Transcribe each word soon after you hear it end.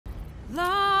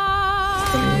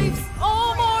Lives,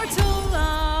 all mortal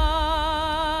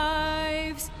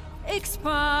lives,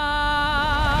 expire.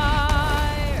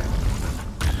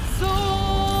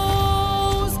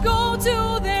 Souls go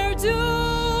to their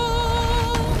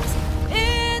dooms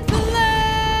in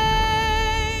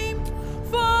flame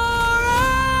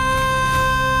forevermore.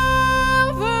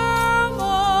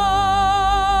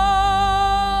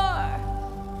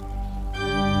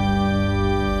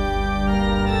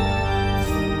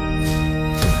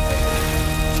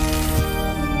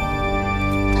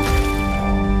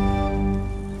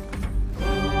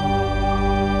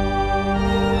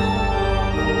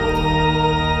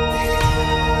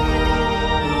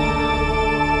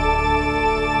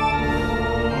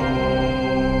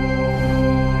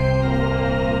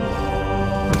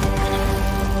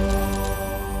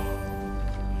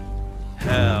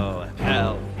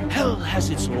 Hell has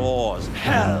its laws.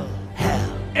 Hell.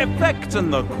 Effect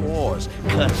and the cause.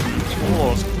 Curtains,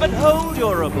 walls, but hold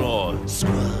your applause.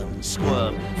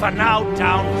 Squirm, for now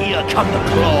down here come the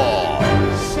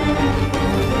claws.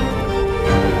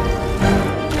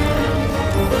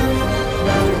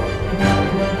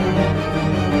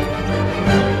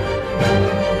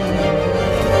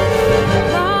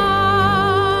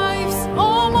 Lives,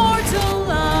 all mortal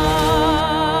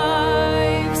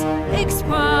lives,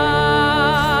 expire.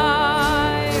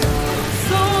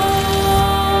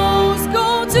 Souls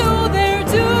go to their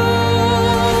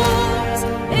dooms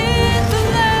in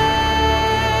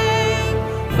flame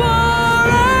forevermore.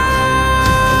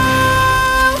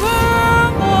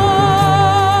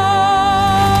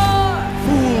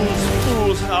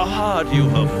 Fools, how hard you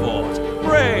have fought.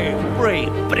 Brave,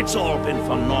 but it's all been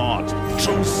for naught.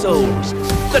 True souls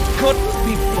that couldn't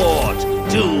be fought.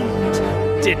 Doomed,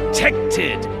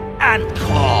 detected, and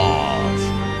caught.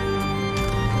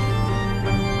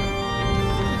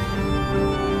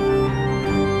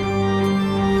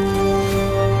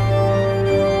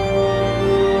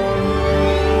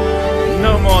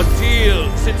 No more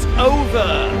deals, it's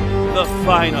over. The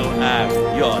final act,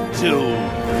 you're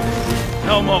doomed.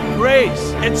 No more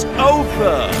grace, it's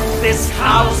over. This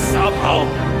house of hope